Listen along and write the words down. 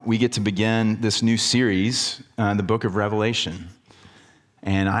We get to begin this new series, the book of Revelation.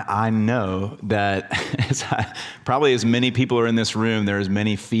 And I know that probably as many people are in this room, there are as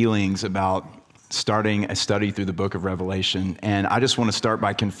many feelings about starting a study through the book of Revelation. And I just want to start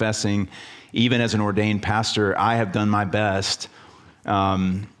by confessing, even as an ordained pastor, I have done my best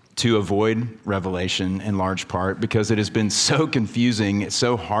to avoid Revelation in large part because it has been so confusing, it's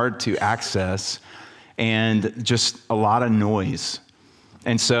so hard to access, and just a lot of noise.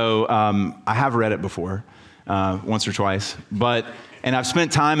 And so I have read it before, once or twice, and I've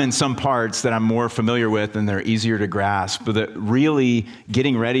spent time in some parts that I'm more familiar with and they're easier to grasp. But really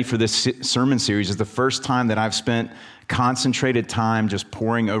getting ready for this sermon series is the first time that I've spent concentrated time just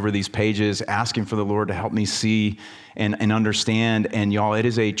poring over these pages, asking for the Lord to help me see and understand. And y'all, it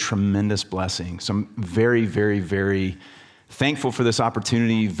is a tremendous blessing. So I'm very, very, very thankful for this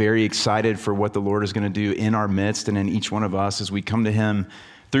opportunity, very excited for what the Lord is going to do in our midst and in each one of us as we come to him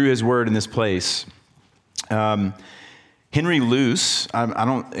through his word in this place. Henry Luce, I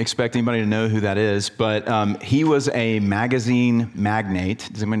don't expect anybody to know who that is, but he was a magazine magnate.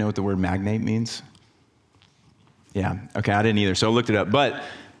 Does anybody know what the word magnate means? Yeah, okay, I didn't either, so I looked it up. But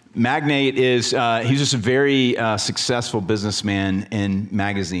magnate is, he's just a very successful businessman in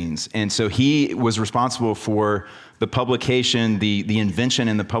magazines. And so he was responsible for the publication, the invention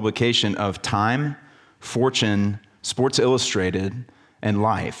and the publication of Time, Fortune, Sports Illustrated, and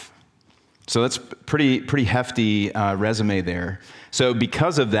Life. So that's pretty hefty resume there. So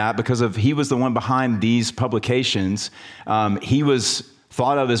because of he was the one behind these publications, he was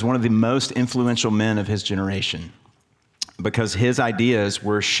thought of as one of the most influential men of his generation because his ideas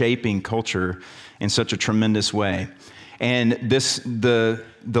were shaping culture in such a tremendous way. And the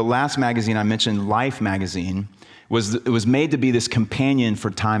last magazine I mentioned, Life magazine, it was made to be this companion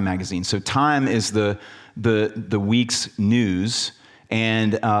for Time magazine. So Time is the week's news,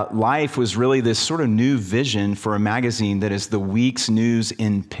 and Life was really this sort of new vision for a magazine that is the week's news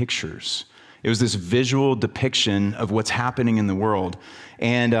in pictures. It was this visual depiction of what's happening in the world.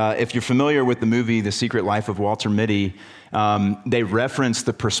 And if you're familiar with the movie The Secret Life of Walter Mitty, they reference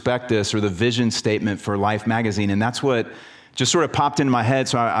the prospectus or the vision statement for Life magazine, and that's what just sort of popped into my head,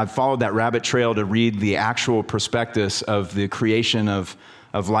 so I followed that rabbit trail to read the actual prospectus of the creation of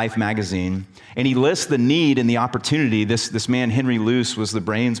Life magazine. And he lists the need and the opportunity. This man, Henry Luce, was the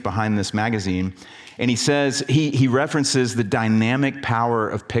brains behind this magazine. And he says, he references the dynamic power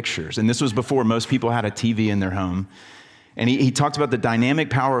of pictures. And this was before most people had a TV in their home. And he talked about the dynamic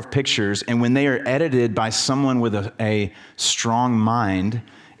power of pictures, and when they are edited by someone with a strong mind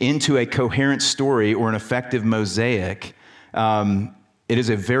into a coherent story or an effective mosaic, it is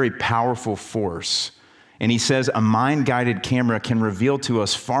a very powerful force. And he says a mind-guided camera can reveal to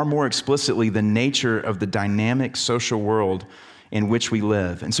us far more explicitly the nature of the dynamic social world in which we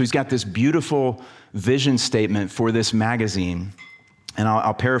live. And so he's got this beautiful vision statement for this magazine. And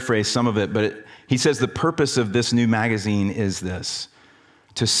I'll paraphrase some of it, but he says the purpose of this new magazine is this: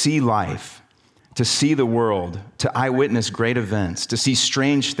 to see life, to see the world, to eyewitness great events, to see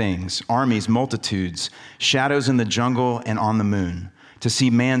strange things, armies, multitudes, shadows in the jungle and on the moon, to see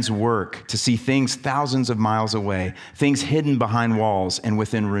man's work, to see things thousands of miles away, things hidden behind walls and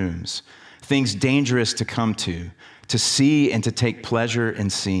within rooms, things dangerous to come to see and to take pleasure in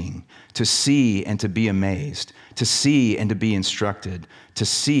seeing, to see and to be amazed, to see and to be instructed, to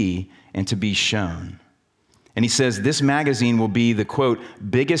see and to be shown. And he says this magazine will be the, quote,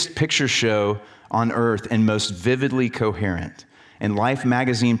 biggest picture show on earth and most vividly coherent. And Life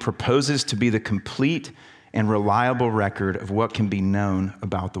magazine proposes to be the complete and reliable record of what can be known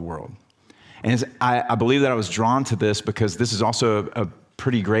about the world. And I believe that I was drawn to this because this is also a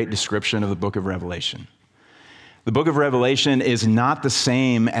pretty great description of the book of Revelation. The book of Revelation is not the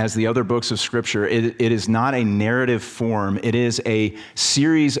same as the other books of Scripture. It is not a narrative form. It is a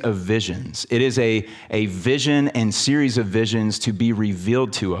series of visions. It is a vision and series of visions to be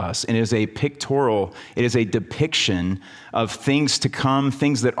revealed to us. And it is a pictorial, it is a depiction of things to come,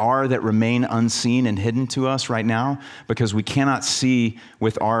 things that remain unseen and hidden to us right now, because we cannot see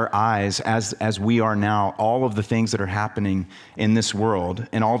with our eyes as we are now all of the things that are happening in this world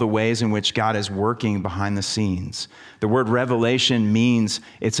and all the ways in which God is working behind the scenes. The word revelation means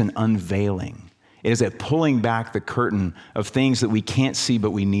it's an unveiling. It is a pulling back the curtain of things that we can't see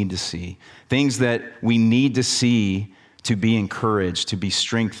but we need to see, things that we need to see to be encouraged, to be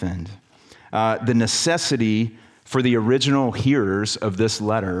strengthened. The necessity for the original hearers of this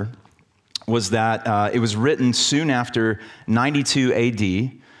letter was that it was written soon after 92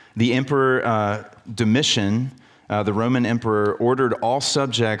 AD. The Emperor Domitian, the Roman emperor, ordered all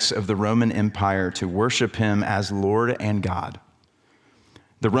subjects of the Roman Empire to worship him as Lord and God.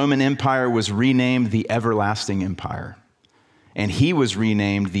 The Roman Empire was renamed the Everlasting Empire, and he was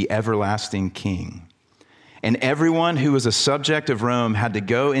renamed the Everlasting King. And everyone who was a subject of Rome had to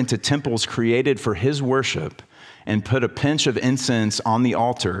go into temples created for his worship and put a pinch of incense on the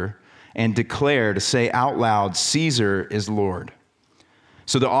altar and declare, to say out loud, Caesar is Lord.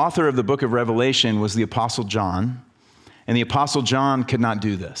 So the author of the book of Revelation was the Apostle John, and the Apostle John could not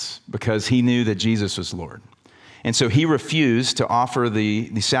do this because he knew that Jesus was Lord. And so he refused to offer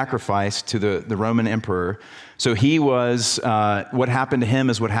the sacrifice to the Roman emperor. So he was, what happened to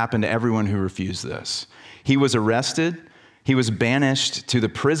him is what happened to everyone who refused this. He was arrested. He was banished to the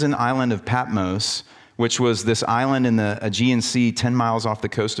prison island of Patmos, which was this island in the Aegean Sea, 10 miles off the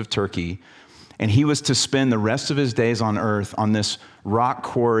coast of Turkey. And he was to spend the rest of his days on earth on this rock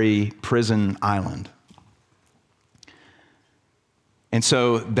quarry prison island. And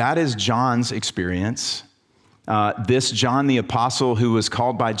so that is John's experience. This John the Apostle, who was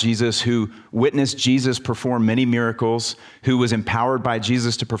called by Jesus, who witnessed Jesus perform many miracles, who was empowered by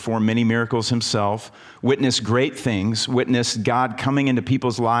Jesus to perform many miracles himself, witnessed great things, witnessed God coming into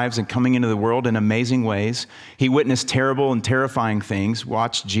people's lives and coming into the world in amazing ways. He witnessed terrible and terrifying things,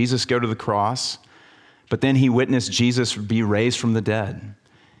 watched Jesus go to the cross, but then he witnessed Jesus be raised from the dead.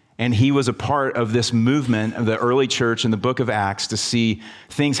 And he was a part of this movement of the early church in the book of Acts to see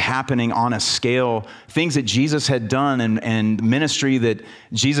things happening on a scale, things that Jesus had done and ministry that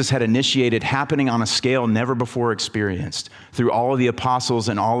Jesus had initiated happening on a scale never before experienced through all of the apostles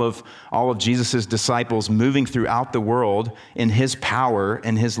and all of Jesus's disciples moving throughout the world in his power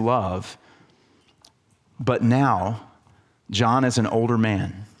and his love. But now, John is an older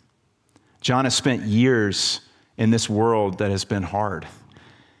man. John has spent years in this world that has been hard.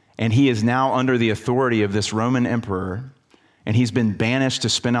 And he is now under the authority of this Roman emperor, and he's been banished to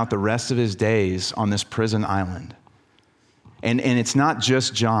spend out the rest of his days on this prison island. And it's not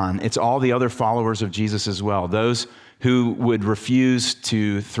just John, it's all the other followers of Jesus as well. Those who would refuse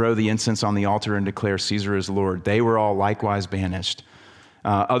to throw the incense on the altar and declare Caesar as Lord, they were all likewise banished.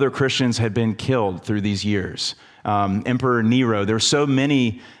 Other Christians had been killed through these years. Emperor Nero, there were so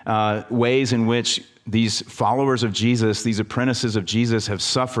many ways in which these followers of Jesus, these apprentices of Jesus have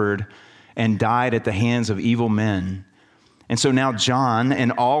suffered and died at the hands of evil men. And so now John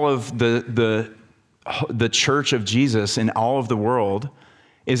and all of the church of Jesus in all of the world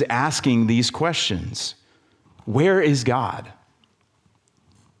is asking these questions. Where is God?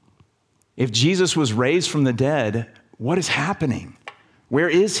 If Jesus was raised from the dead, what is happening? Where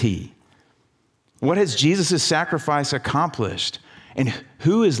is he? What has Jesus' sacrifice accomplished? And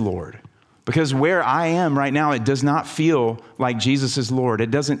who is Lord? Because where I am right now, it does not feel like Jesus is Lord.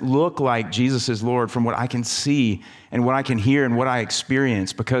 It doesn't look like Jesus is Lord from what I can see and what I can hear and what I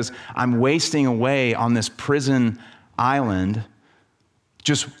experience, because I'm wasting away on this prison island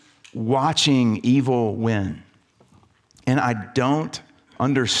just watching evil win. And I don't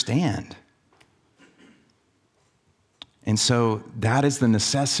understand. And so that is the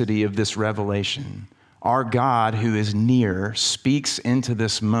necessity of this revelation. Our God, who is near, speaks into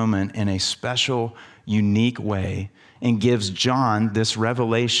this moment in a special, unique way and gives John this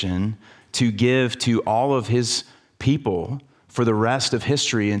revelation to give to all of his people for the rest of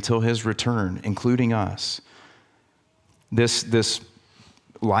history until his return, including us. This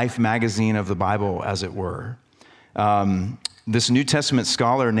Life magazine of the Bible, as it were. This New Testament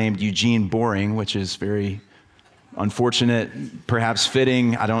scholar named Eugene Boring, which is very unfortunate, perhaps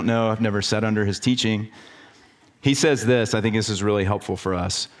fitting, I don't know, I've never sat under his teaching. He says this, I think this is really helpful for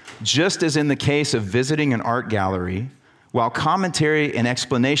us. Just as in the case of visiting an art gallery, while commentary and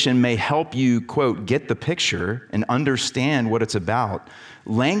explanation may help you, quote, get the picture and understand what it's about,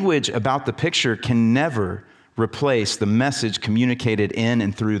 language about the picture can never replace the message communicated in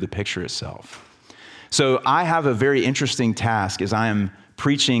and through the picture itself. So I have a very interesting task as I am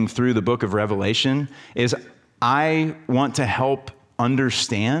preaching through the book of Revelation, is I want to help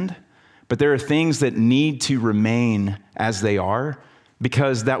understand, but there are things that need to remain as they are,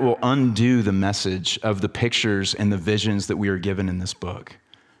 because that will undo the message of the pictures and the visions that we are given in this book.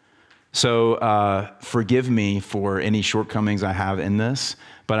 So forgive me for any shortcomings I have in this,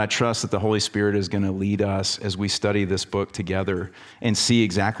 but I trust that the Holy Spirit is going to lead us as we study this book together and see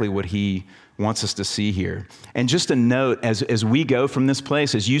exactly what he wants us to see here. And just a note, as we go from this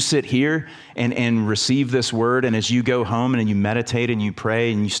place, as you sit here and receive this word, and as you go home and you meditate and you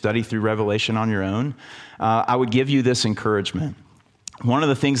pray and you study through Revelation on your own, I would give you this encouragement. One of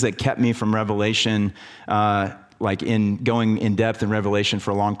the things that kept me from Revelation, like in going in depth in Revelation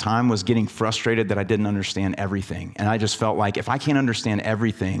for a long time, was getting frustrated that I didn't understand everything. And I just felt like, if I can't understand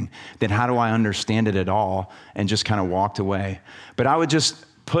everything, then how do I understand it at all? And just kind of walked away. But I would just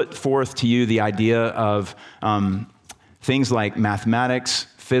put forth to you the idea of things like mathematics,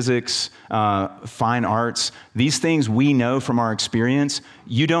 physics, fine arts. These things we know from our experience.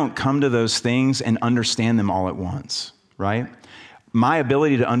 You don't come to those things and understand them all at once, right? My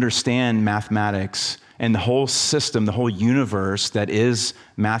ability to understand mathematics and the whole system, the whole universe that is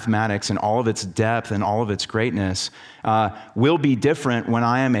mathematics and all of its depth and all of its greatness will be different when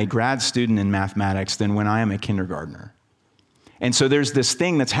I am a grad student in mathematics than when I am a kindergartner. And so there's this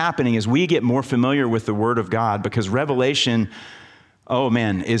thing that's happening as we get more familiar with the Word of God, because Revelation,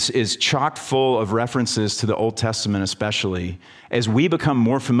 is chock full of references to the Old Testament especially. As we become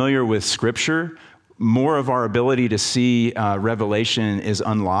more familiar with Scripture, more of our ability to see Revelation is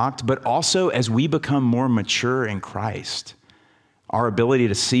unlocked, but also as we become more mature in Christ, our ability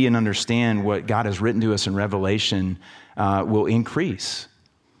to see and understand what God has written to us in Revelation will increase.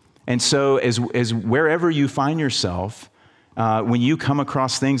 And so as wherever you find yourself, when you come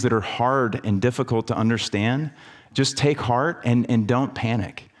across things that are hard and difficult to understand, just take heart and don't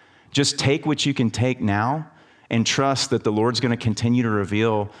panic. Just take what you can take now and trust that the Lord's going to continue to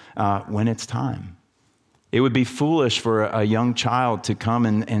reveal when it's time. It would be foolish for a young child to come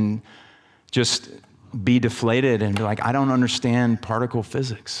and just be deflated and be like, I don't understand particle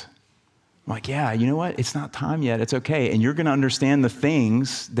physics. I'm like, yeah, you know what? It's not time yet. It's okay. And you're going to understand the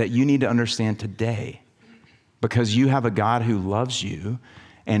things that you need to understand today because you have a God who loves you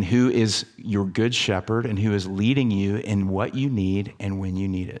and who is your good shepherd and who is leading you in what you need and when you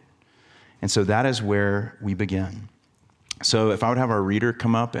need it. And so that is where we begin. So if I would have our reader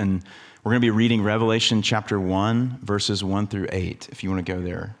come up, and we're going to be reading Revelation chapter 1, verses 1 through 8, if you want to go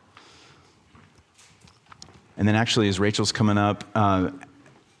there. And then actually, as Rachel's coming up,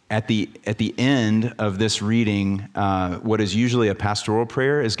 at the end of this reading, what is usually a pastoral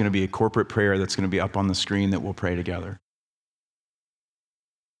prayer is going to be a corporate prayer that's going to be up on the screen that we'll pray together.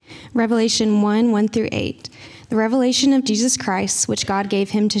 Revelation 1 through 8. The revelation of Jesus Christ, which God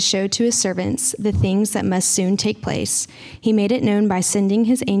gave him to show to his servants the things that must soon take place. He made it known by sending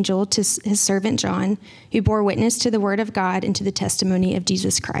his angel to his servant John, who bore witness to the word of God and to the testimony of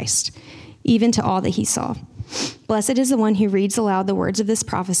Jesus Christ, even to all that he saw. Blessed is the one who reads aloud the words of this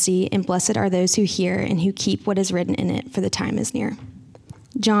prophecy, and blessed are those who hear and who keep what is written in it, for the time is near.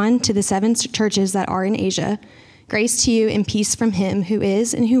 John, to the 7 churches that are in Asia, grace to you and peace from him who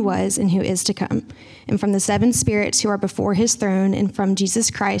is and who was and who is to come, and from the 7 spirits who are before his throne, and from Jesus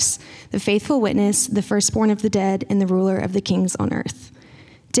Christ, the faithful witness, the firstborn of the dead, and the ruler of the kings on earth.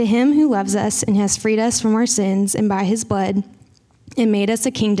 To him who loves us and has freed us from our sins, and by his blood, and made us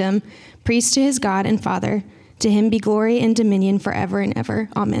a kingdom, priest to his God and Father, to him be glory and dominion forever and ever.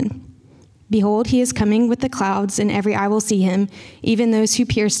 Amen. Behold, he is coming with the clouds, and every eye will see him, even those who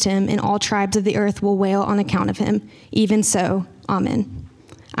pierced him, and all tribes of the earth will wail on account of him. Even so, Amen.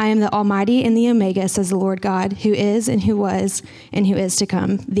 I am the Almighty and the Omega, says the Lord God, who is and who was and who is to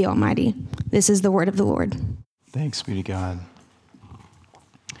come, the Almighty. This is the word of the Lord. Thanks be to God.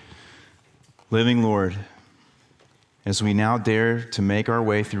 Living Lord, as we now dare to make our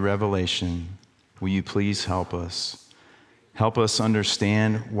way through Revelation, will you please help us? Help us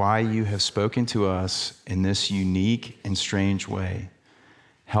understand why you have spoken to us in this unique and strange way.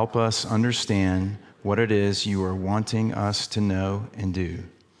 Help us understand what it is you are wanting us to know and do.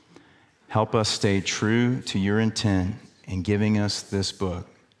 Help us stay true to your intent in giving us this book.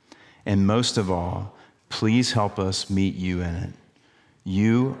 And most of all, please help us meet you in it.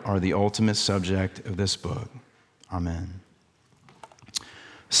 You are the ultimate subject of this book. Amen.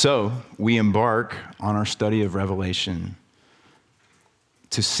 So we embark on our study of Revelation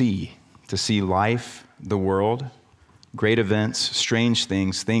to see life, the world, great events, strange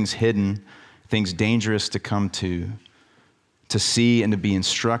things, things hidden, things dangerous to come to see and to be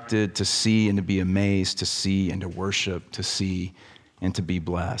instructed, to see and to be amazed, to see and to worship, to see and to be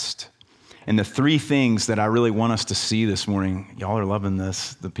blessed. And the 3 things that I really want us to see this morning, y'all are loving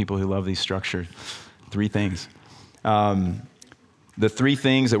this, the people who love these structured 3 things. The 3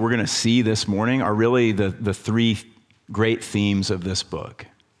 things that we're going to see this morning are really the 3 great themes of this book.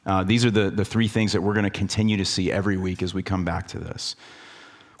 These are the 3 things that we're going to continue to see every week as we come back to this.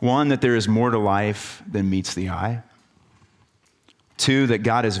 1, that there is more to life than meets the eye. 2, that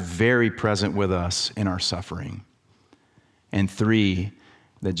God is very present with us in our suffering. And 3,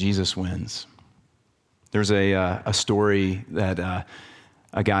 that Jesus wins. There's a story that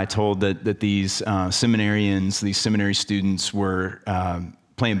a guy told that these seminarians, these seminary students were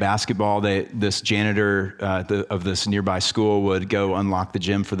playing basketball. This janitor of this nearby school would go unlock the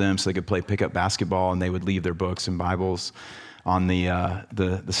gym for them so they could play pickup basketball, and they would leave their books and Bibles on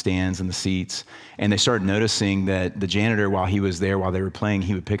the stands and the seats. And they started noticing that the janitor, while he was there, while they were playing,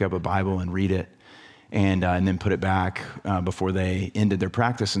 he would pick up a Bible and read it and then put it back before they ended their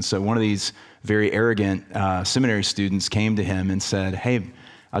practice. And so one of these very arrogant seminary students came to him and said, "Hey,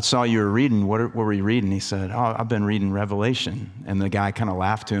 I saw you were reading. What were you reading?" He said, "Oh, I've been reading Revelation." And the guy kind of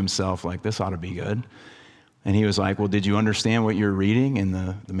laughed to himself like, "This ought to be good." And he was like, "Well, did you understand what you're reading?" And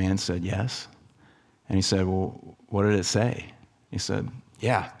the man said, "Yes." And he said, "Well, what did it say?" He said,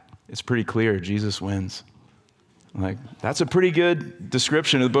 "Yeah, it's pretty clear. Jesus wins." I'm like, that's a pretty good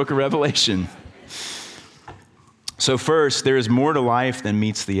description of the book of Revelation. So first, there is more to life than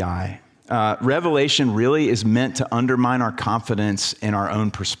meets the eye. Revelation really is meant to undermine our confidence in our own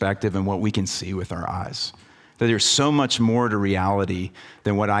perspective and what we can see with our eyes. That there's so much more to reality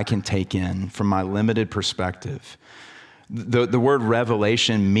than what I can take in from my limited perspective. The word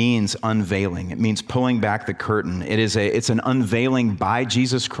revelation means unveiling. It means pulling back the curtain. It's an unveiling by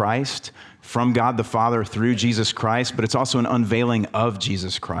Jesus Christ, from God the Father through Jesus Christ, but it's also an unveiling of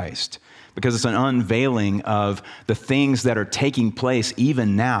Jesus Christ, because it's an unveiling of the things that are taking place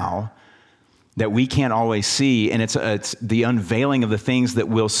even now that we can't always see, and it's the unveiling of the things that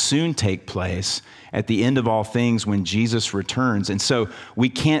will soon take place at the end of all things when Jesus returns. And so we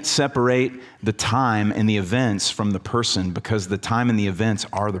can't separate the time and the events from the person, because the time and the events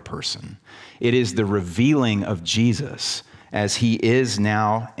are the person. It is the revealing of Jesus as he is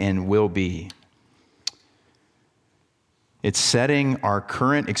now and will be. It's setting our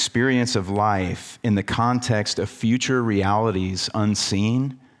current experience of life in the context of future realities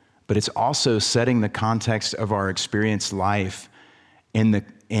unseen, but it's also setting the context of our experienced life in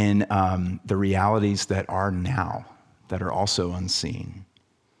the realities that are now, that are also unseen.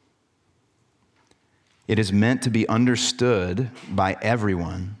 It is meant to be understood by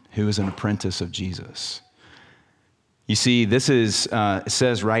everyone who is an apprentice of Jesus. You see, this is, it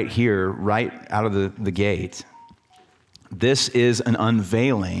says right here, right out of the gate, this is an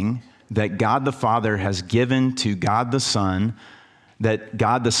unveiling that God the Father has given to God the Son, that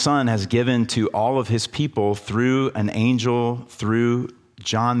God the Son has given to all of his people through an angel, through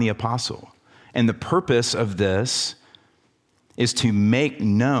John the Apostle. And the purpose of this is to make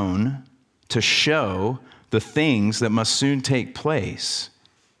known, to show the things that must soon take place.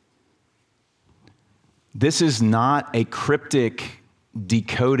 This is not a cryptic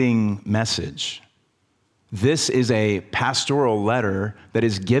decoding message. This is a pastoral letter that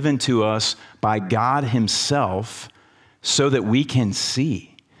is given to us by God himself so that we can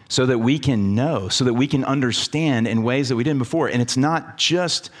see, so that we can know, so that we can understand in ways that we didn't before. And it's not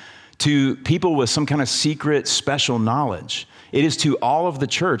just to people with some kind of secret special knowledge. It is to all of the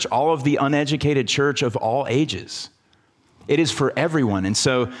church, all of the uneducated church of all ages. It is for everyone. And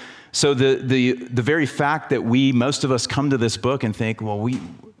so the very fact that most of us come to this book and think, well,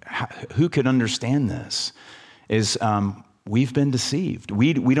 who could understand this, is we've been deceived.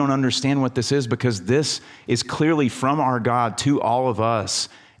 We don't understand what this is, because this is clearly from our God to all of us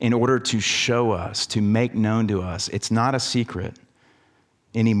in order to show us, to make known to us. It's not a secret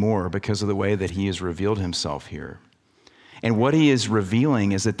anymore because of the way that he has revealed himself here. And what he is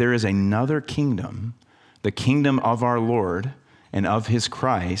revealing is that there is another kingdom, the kingdom of our Lord and of his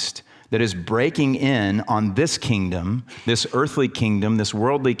Christ, that is breaking in on this kingdom, this earthly kingdom, this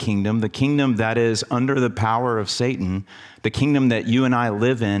worldly kingdom, the kingdom that is under the power of Satan, the kingdom that you and I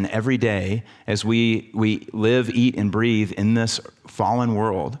live in every day as we live, eat, and breathe in this fallen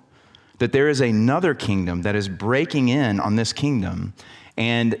world, that there is another kingdom that is breaking in on this kingdom.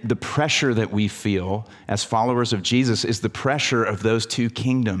 And the pressure that we feel as followers of Jesus is the pressure of those two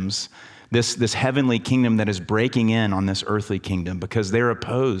kingdoms, this heavenly kingdom that is breaking in on this earthly kingdom, because they're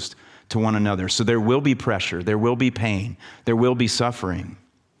opposed to one another. So there will be pressure, there will be pain, there will be suffering.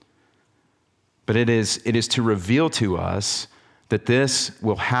 But it is to reveal to us that this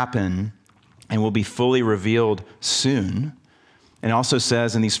will happen and will be fully revealed soon. And it also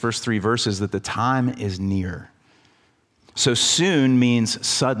says in these first 3 verses that the time is near. So soon means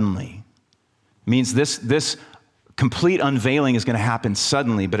suddenly. It means this complete unveiling is going to happen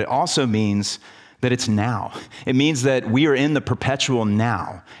suddenly, but it also means that it's now. It means that we are in the perpetual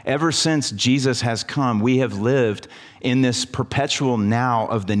now. Ever since Jesus has come, we have lived in this perpetual now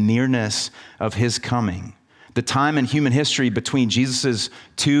of the nearness of his coming. The time in human history between Jesus'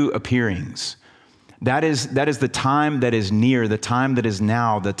 2 appearings. That is the time that is near, the time that is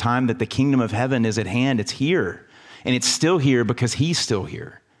now, the time that the kingdom of heaven is at hand. It's here. And it's still here because he's still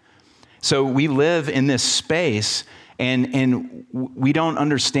here. So we live in this space, and we don't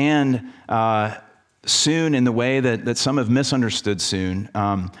understand soon in the way that some have misunderstood soon.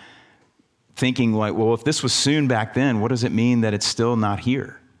 thinking like, well, if this was soon back then, what does it mean that it's still not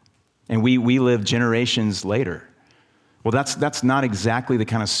here? And we live generations later. Well, that's not exactly the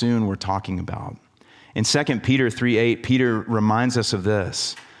kind of soon we're talking about. In 2 Peter 3:8, Peter reminds us of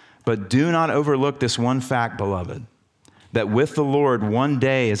this. But do not overlook this one fact, beloved, that with the Lord, one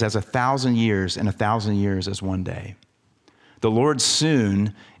day is as 1,000 years, and 1,000 years as one day. The Lord's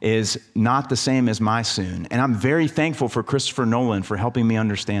soon is not the same as my soon. And I'm very thankful for Christopher Nolan for helping me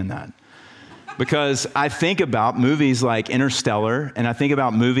understand that. Because I think about movies like Interstellar, and I think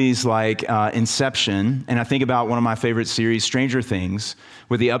about movies like Inception, and I think about one of my favorite series, Stranger Things,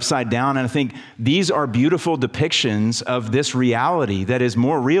 with the upside down, and I think these are beautiful depictions of this reality that is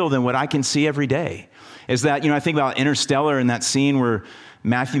more real than what I can see every day. Is that, I think about Interstellar and that scene where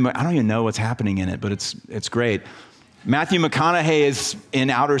I don't even know what's happening in it, but it's great. Matthew McConaughey is in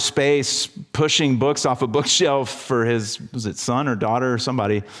outer space pushing books off a bookshelf for his, was it son or daughter or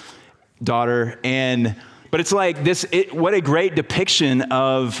somebody? Daughter. But it's like this, what a great depiction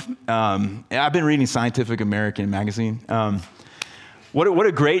of, I've been reading Scientific American magazine. What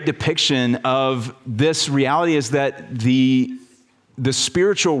a great depiction of this reality is that the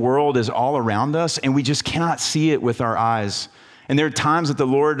spiritual world is all around us and we just cannot see it with our eyes. And there are times that the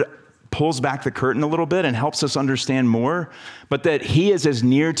Lord pulls back the curtain a little bit and helps us understand more, but that he is as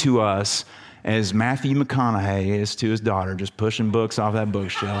near to us as Matthew McConaughey is to his daughter, just pushing books off that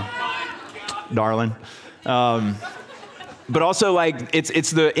bookshelf. Darling. But also like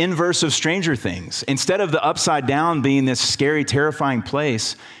it's the inverse of Stranger Things. Instead of the upside down being this scary, terrifying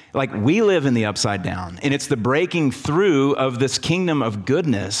place, like we live in the upside down, and it's the breaking through of this kingdom of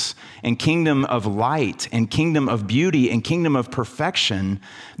goodness and kingdom of light and kingdom of beauty and kingdom of perfection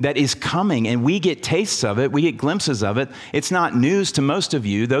that is coming, and we get tastes of it, we get glimpses of it. It's not news to most of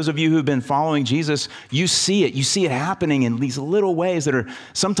you. Those of you who've been following Jesus, you see it happening in these little ways that are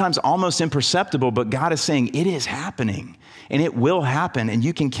sometimes almost imperceptible, but God is saying it is happening. And it will happen, and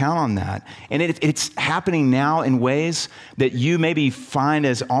you can count on that. And it's happening now in ways that you maybe find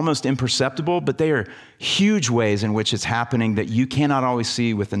as almost imperceptible, but they are huge ways in which it's happening that you cannot always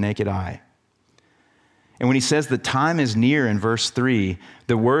see with the naked eye. And when he says the time is near in verse 3,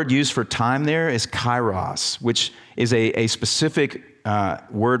 the word used for time there is kairos, which is a specific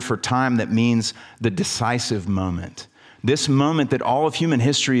word for time that means the decisive moment. This moment that all of human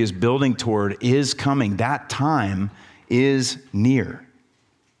history is building toward is coming. That time is near.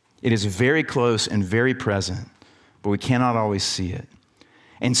 It is very close and very present, but we cannot always see it.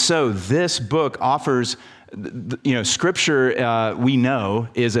 And so this book offers, Scripture, we know,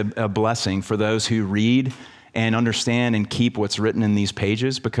 is a blessing for those who read and understand and keep what's written in these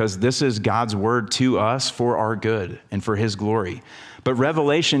pages, because this is God's word to us for our good and for his glory. But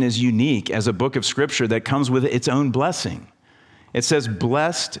Revelation is unique as a book of Scripture that comes with its own blessing. It says,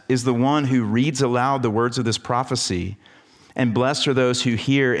 blessed is the one who reads aloud the words of this prophecy, and blessed are those who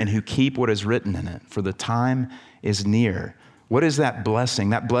hear and who keep what is written in it, for the time is near. What is that blessing?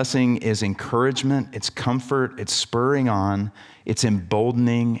 That blessing is encouragement, it's comfort, it's spurring on, it's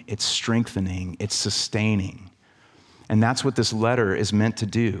emboldening, it's strengthening, it's sustaining. And that's what this letter is meant to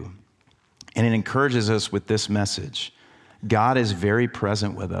do. And it encourages us with this message. God is very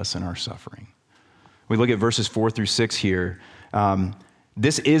present with us in our suffering. We look at verses 4-6 here.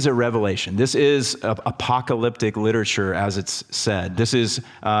 This is a revelation. This is apocalyptic literature, as it's said. This is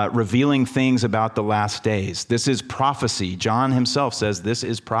revealing things about the last days. This is prophecy. John himself says this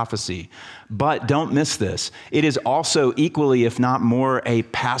is prophecy. But don't miss this. It is also equally, if not more, a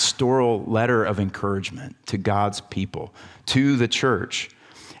pastoral letter of encouragement to God's people, to the church.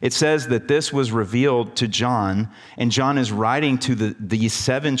 It says that this was revealed to John, and John is writing to the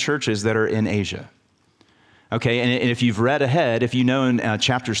 7 churches that are in Asia. Okay, and if you've read ahead, if you know in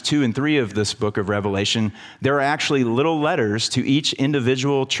chapters 2 and 3 of this book of Revelation, there are actually little letters to each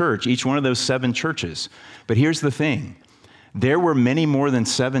individual church, each one of those 7 churches. But here's the thing. There were many more than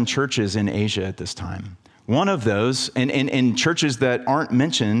 7 churches in Asia at this time. One of those, and churches that aren't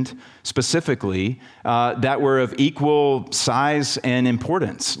mentioned specifically, that were of equal size and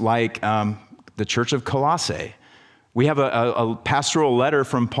importance, like the Church of Colossae. We have a pastoral letter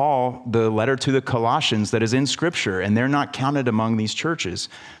from Paul, the letter to the Colossians, that is in Scripture, and they're not counted among these churches.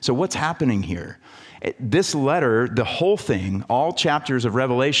 So what's happening here? This letter, the whole thing, all chapters of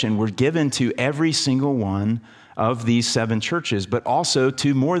Revelation were given to every single one of these 7 churches, but also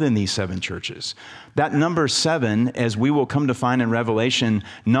to more than these 7 churches. That number 7, as we will come to find in Revelation,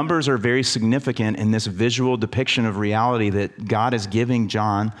 numbers are very significant in this visual depiction of reality that God is giving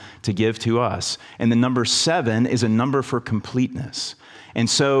John to give to us. And the number 7 is a number for completeness. And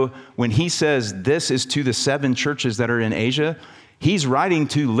so when he says this is to the 7 churches that are in Asia, He's writing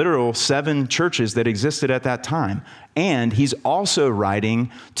to literal 7 churches that existed at that time. And he's also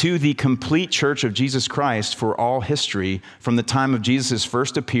writing to the complete church of Jesus Christ for all history from the time of Jesus'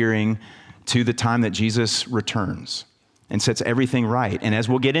 first appearing to the time that Jesus returns and sets everything right. And as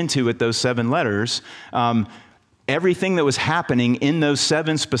we'll get into with those 7 letters, everything that was happening in those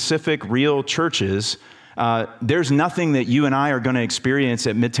 7 specific real churches, there's nothing that you and I are going to experience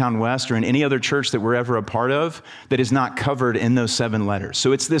at Midtown West or in any other church that we're ever a part of that is not covered in those 7 letters.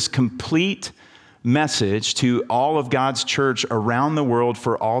 So it's this complete message to all of God's church around the world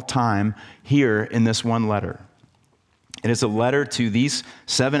for all time here in this one letter. It is a letter to these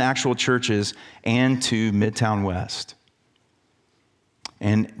 7 actual churches and to Midtown West.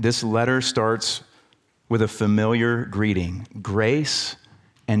 And this letter starts with a familiar greeting: grace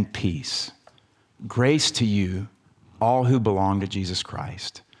and peace. Grace to you, all who belong to Jesus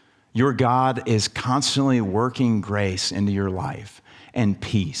Christ. Your God is constantly working grace into your life and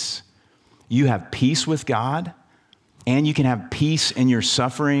peace. You have peace with God, and you can have peace in your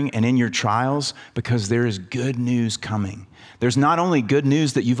suffering and in your trials because there is good news coming. There's not only good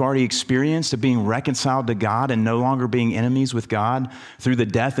news that you've already experienced of being reconciled to God and no longer being enemies with God through the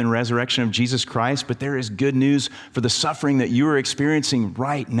death and resurrection of Jesus Christ, but there is good news for the suffering that you are experiencing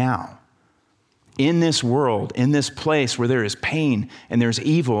right now. In this world, in this place where there is pain and there's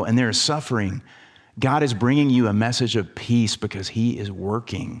evil and there is suffering, God is bringing you a message of peace because he is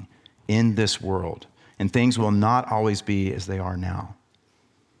working in this world, and things will not always be as they are now.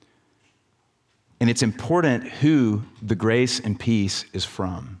 And it's important who the grace and peace is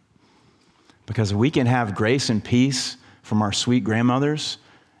from, because we can have grace and peace from our sweet grandmothers,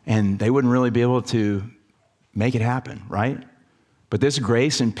 and they wouldn't really be able to make it happen, right? But this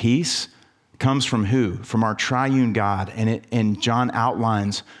grace and peace comes from who? From our triune God. And John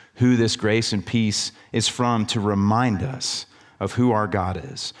outlines who this grace and peace is from to remind us of who our God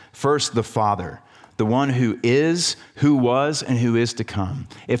is. First, the Father, the one who is, who was, and who is to come.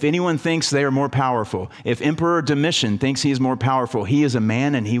 If anyone thinks they are more powerful, if Emperor Domitian thinks he is more powerful, he is a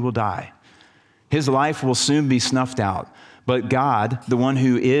man and he will die. His life will soon be snuffed out. But God, the one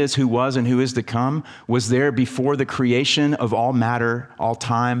who is, who was, and who is to come, was there before the creation of all matter, all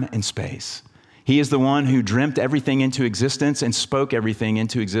time and space. He is the one who dreamt everything into existence and spoke everything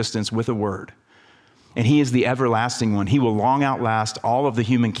into existence with a word. And he is the everlasting one. He will long outlast all of the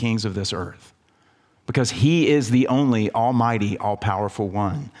human kings of this earth because he is the only almighty, all-powerful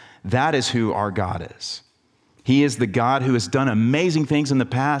one. That is who our God is. He is the God who has done amazing things in the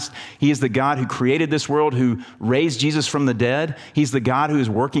past. He is the God who created this world, who raised Jesus from the dead. He's the God who is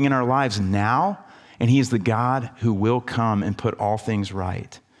working in our lives now, and he is the God who will come and put all things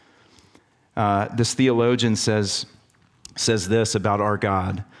right. This theologian says this about our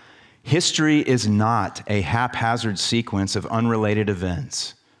God: history is not a haphazard sequence of unrelated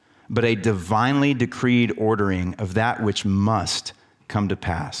events, but a divinely decreed ordering of that which must come to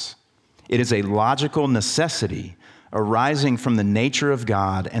pass. It is a logical necessity arising from the nature of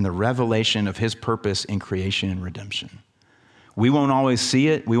God and the revelation of his purpose in creation and redemption. We won't always see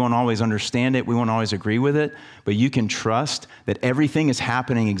it. We won't always understand it. We won't always agree with it. But you can trust that everything is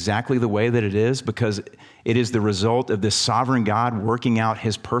happening exactly the way that it is because it is the result of this sovereign God working out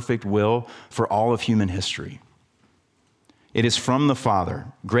his perfect will for all of human history. It is from the Father.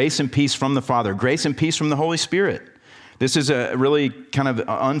 Grace and peace from the Father. Grace and peace from the Holy Spirit. This is a really kind of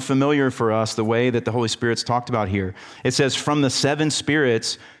unfamiliar for us, the way that the Holy Spirit's talked about here. It says, from the 7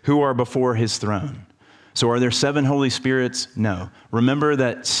 spirits who are before his throne. So are there 7 Holy Spirits? No. Remember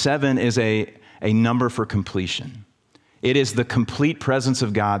that 7 is a number for completion. It is the complete presence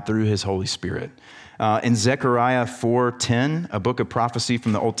of God through his Holy Spirit. In Zechariah 4:10, a book of prophecy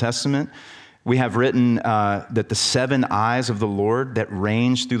from the Old Testament, we have written that the 7 eyes of the Lord that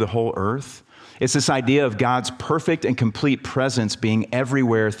range through the whole earth. It's this idea of God's perfect and complete presence being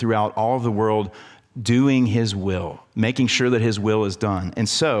everywhere throughout all of the world, doing his will, making sure that his will is done. And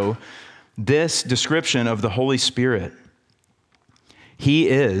so, this description of the Holy Spirit, he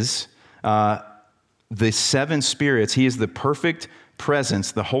is the 7 spirits. He is the perfect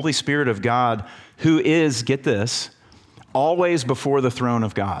presence, the Holy Spirit of God, who is, get this, always before the throne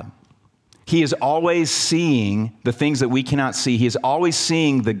of God. He is always seeing the things that we cannot see. He is always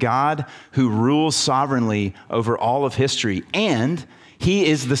seeing the God who rules sovereignly over all of history. And he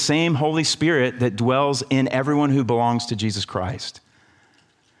is the same Holy Spirit that dwells in everyone who belongs to Jesus Christ.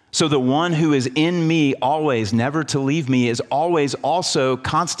 So the one who is in me always, never to leave me, is always also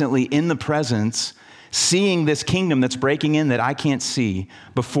constantly in the presence, seeing this kingdom that's breaking in that I can't see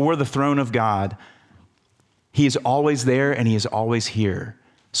before the throne of God. He is always there and he is always here.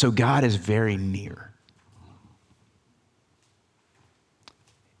 So God is very near.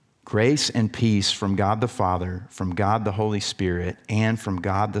 Grace and peace from God the Father, from God the Holy Spirit, and from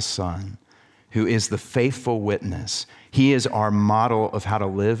God the Son, who is the faithful witness. He is our model of how to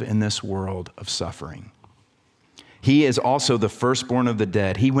live in this world of suffering. He is also the firstborn of the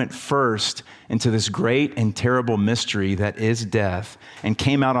dead. He went first into this great and terrible mystery that is death and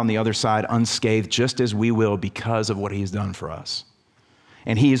came out on the other side unscathed, just as we will because of what he's done for us.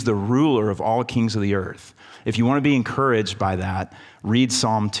 And he is the ruler of all kings of the earth. If you want to be encouraged by that, read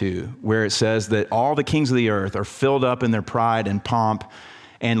Psalm 2, where it says that all the kings of the earth are filled up in their pride and pomp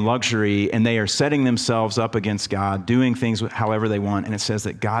and luxury, and they are setting themselves up against God, doing things however they want. And it says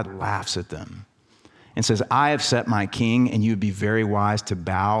that God laughs at them and says, I have set my king, and you would be very wise to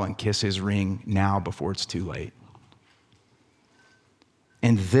bow and kiss his ring now before it's too late.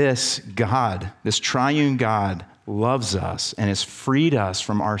 And this God, this triune God, loves us and has freed us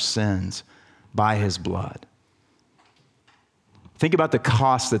from our sins by his blood. Think about the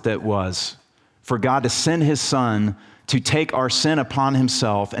cost that was for God to send his son to take our sin upon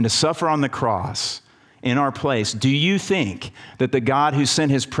himself and to suffer on the cross in our place. Do you think that the God who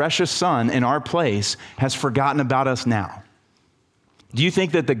sent his precious son in our place has forgotten about us now? Do you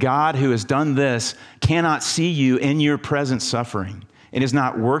think that the God who has done this cannot see you in your present suffering and is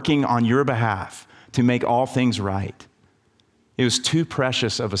not working on your behalf to make all things right? It was too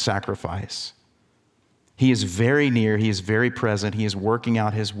precious of a sacrifice. He is very near. He is very present. He is working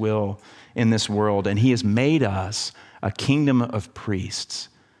out his will in this world, and he has made us a kingdom of priests.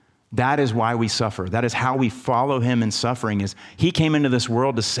 That is why we suffer. That is how we follow him in suffering. Is he came into this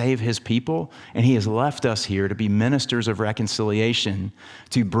world to save his people, and he has left us here to be ministers of reconciliation,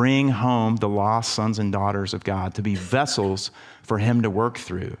 to bring home the lost sons and daughters of God, to be vessels for him to work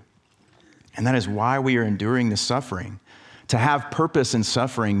through. And that is why we are enduring this suffering. To have purpose in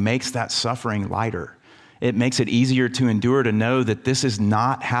suffering makes that suffering lighter. It makes it easier to endure, to know that this is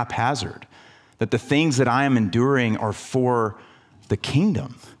not haphazard, that the things that I am enduring are for the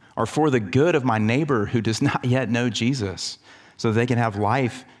kingdom, are for the good of my neighbor who does not yet know Jesus, so that they can have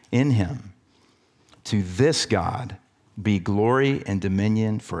life in him. To this God be glory and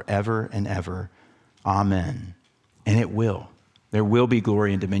dominion forever and ever. Amen. And it will. There will be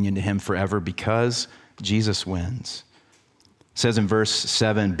glory and dominion to him forever because Jesus wins. It says in verse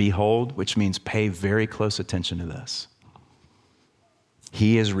 7, behold, which means pay very close attention to this.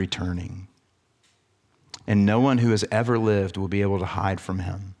 He is returning. And no one who has ever lived will be able to hide from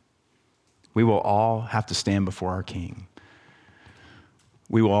him. We will all have to stand before our King.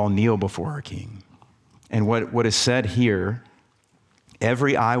 We will all kneel before our King. And what is said here,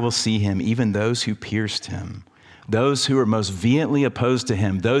 every eye will see him, even those who pierced him, those who are most vehemently opposed to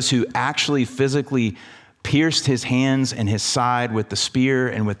him, those who actually physically pierced his hands and his side with the spear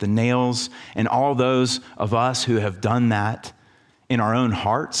and with the nails, and all those of us who have done that in our own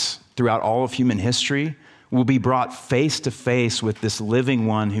hearts throughout all of human history will be brought face to face with this living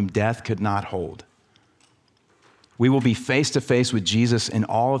one whom death could not hold. We will be face to face with Jesus in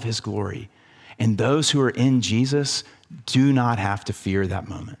all of his glory. And those who are in Jesus do not have to fear that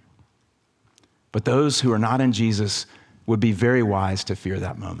moment. But those who are not in Jesus would be very wise to fear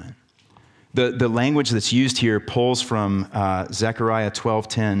that moment. The language that's used here pulls from Zechariah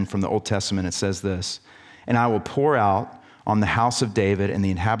 12:10 from the Old Testament. It says this, and I will pour out on the house of David and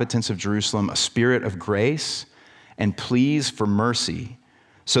the inhabitants of Jerusalem a spirit of grace and pleas for mercy,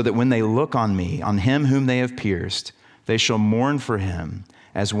 so that when they look on me, on him whom they have pierced, they shall mourn for him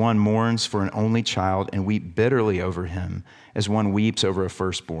as one mourns for an only child and weep bitterly over him as one weeps over a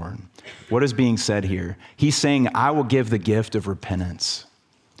firstborn. What is being said here? He's saying, I will give the gift of repentance.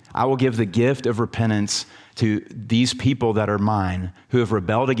 I will give the gift of repentance to these people that are mine, who have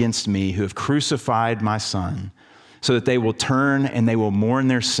rebelled against me, who have crucified my son, so that they will turn and they will mourn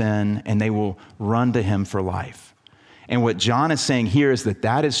their sin and they will run to him for life. And what John is saying here is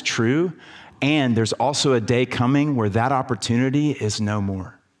that is true, and there's also a day coming where that opportunity is no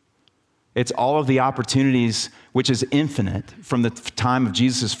more. It's all of the opportunities, which is infinite, from the time of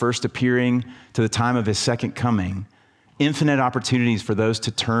Jesus' first appearing to the time of his second coming. Infinite opportunities for those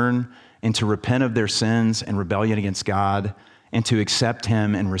to turn and to repent of their sins and rebellion against God and to accept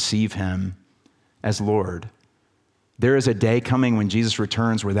him and receive him as Lord. There is a day coming when Jesus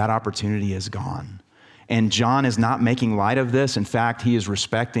returns where that opportunity is gone. And John is not making light of this. In fact, he is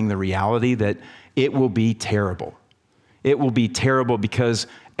respecting the reality that it will be terrible. It will be terrible because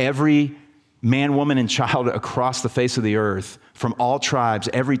every man, woman, and child across the face of the earth, from all tribes,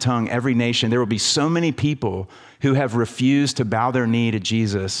 every tongue, every nation, there will be so many people who have refused to bow their knee to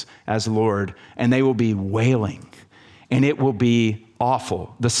Jesus as Lord, and they will be wailing, and it will be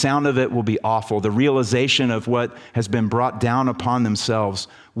awful. The sound of it will be awful. The realization of what has been brought down upon themselves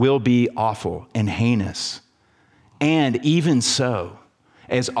will be awful and heinous. And even so,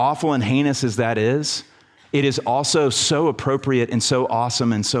 as awful and heinous as that is, it is also so appropriate and so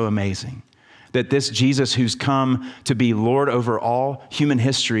awesome and so amazing that this Jesus who's come to be Lord over all human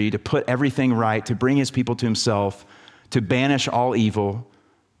history, to put everything right, to bring his people to himself, to banish all evil,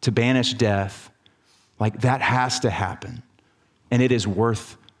 to banish death, like that has to happen. And it is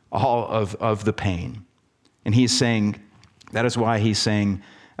worth all of the pain. And he's saying, that is why he's saying,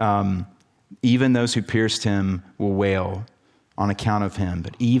 even those who pierced him will wail on account of him.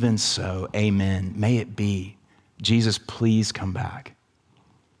 But even so, amen. May it be. Jesus, please come back.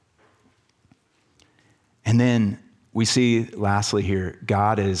 And then we see, lastly here,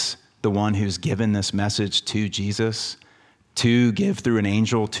 God is the one who's given this message to Jesus to give through an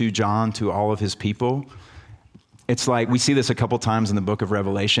angel to John, to all of his people. It's like, we see this a couple times in the book of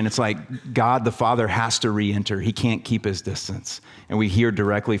Revelation. It's like God the Father has to re-enter. He can't keep his distance. And we hear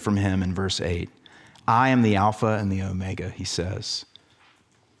directly from him in verse 8. I am the Alpha and the Omega, he says,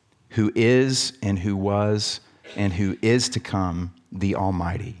 who is and who was and who is to come, the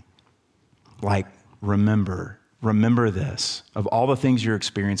Almighty. Like, remember this. Of all the things you're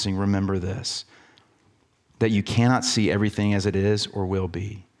experiencing, remember this, that you cannot see everything as it is or will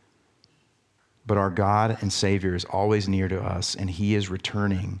be. But our God and Savior is always near to us, and he is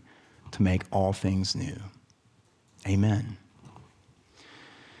returning to make all things new. Amen.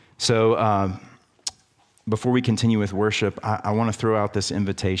 So before we continue with worship, I want to throw out this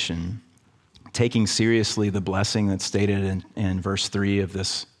invitation, taking seriously the blessing that's stated in verse 3 of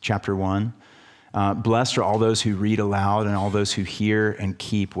this chapter 1. Blessed are all those who read aloud and all those who hear and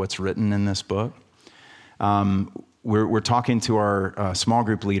keep what's written in this book. We're talking to our small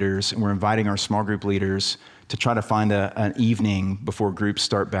group leaders, and we're inviting our small group leaders to try to find an evening before groups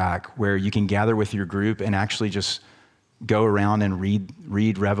start back where you can gather with your group and actually just go around and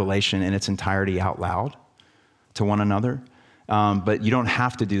read Revelation in its entirety out loud to one another. But you don't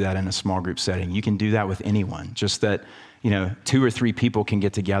have to do that in a small group setting. You can do that with anyone, just that 2 or 3 people can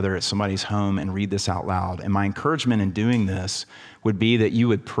get together at somebody's home and read this out loud. And my encouragement in doing this would be that you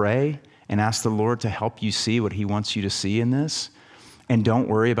would pray and ask the Lord to help you see what he wants you to see in this. And don't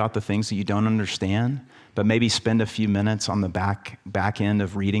worry about the things that you don't understand, but maybe spend a few minutes on the back end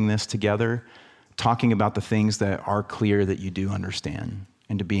of reading this together, talking about the things that are clear that you do understand,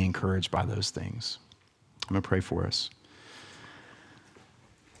 and to be encouraged by those things. I'm going to pray for us.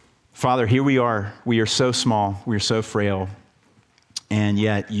 Father, here we are. We are so small. We are so frail. And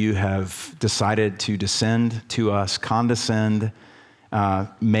yet you have decided to descend to us, condescend,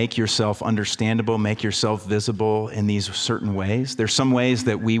 make yourself understandable, make yourself visible in these certain ways. There's some ways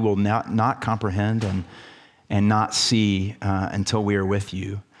that we will not comprehend and not see until we are with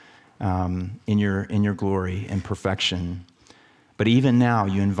you in your glory and perfection. But even now,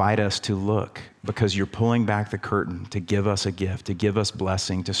 you invite us to look because you're pulling back the curtain to give us a gift, to give us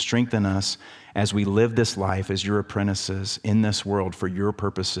blessing, to strengthen us as we live this life as your apprentices in this world for your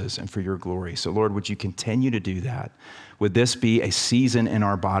purposes and for your glory. So Lord, would you continue to do that? Would this be a season in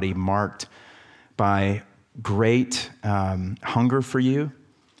our body marked by great hunger for you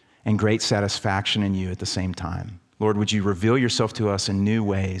and great satisfaction in you at the same time? Lord, would you reveal yourself to us in new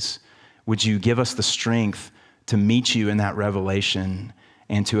ways? Would you give us the strength to meet you in that revelation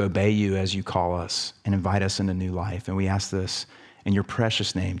and to obey you as you call us and invite us into new life? And we ask this in your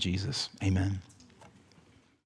precious name, Jesus. Amen.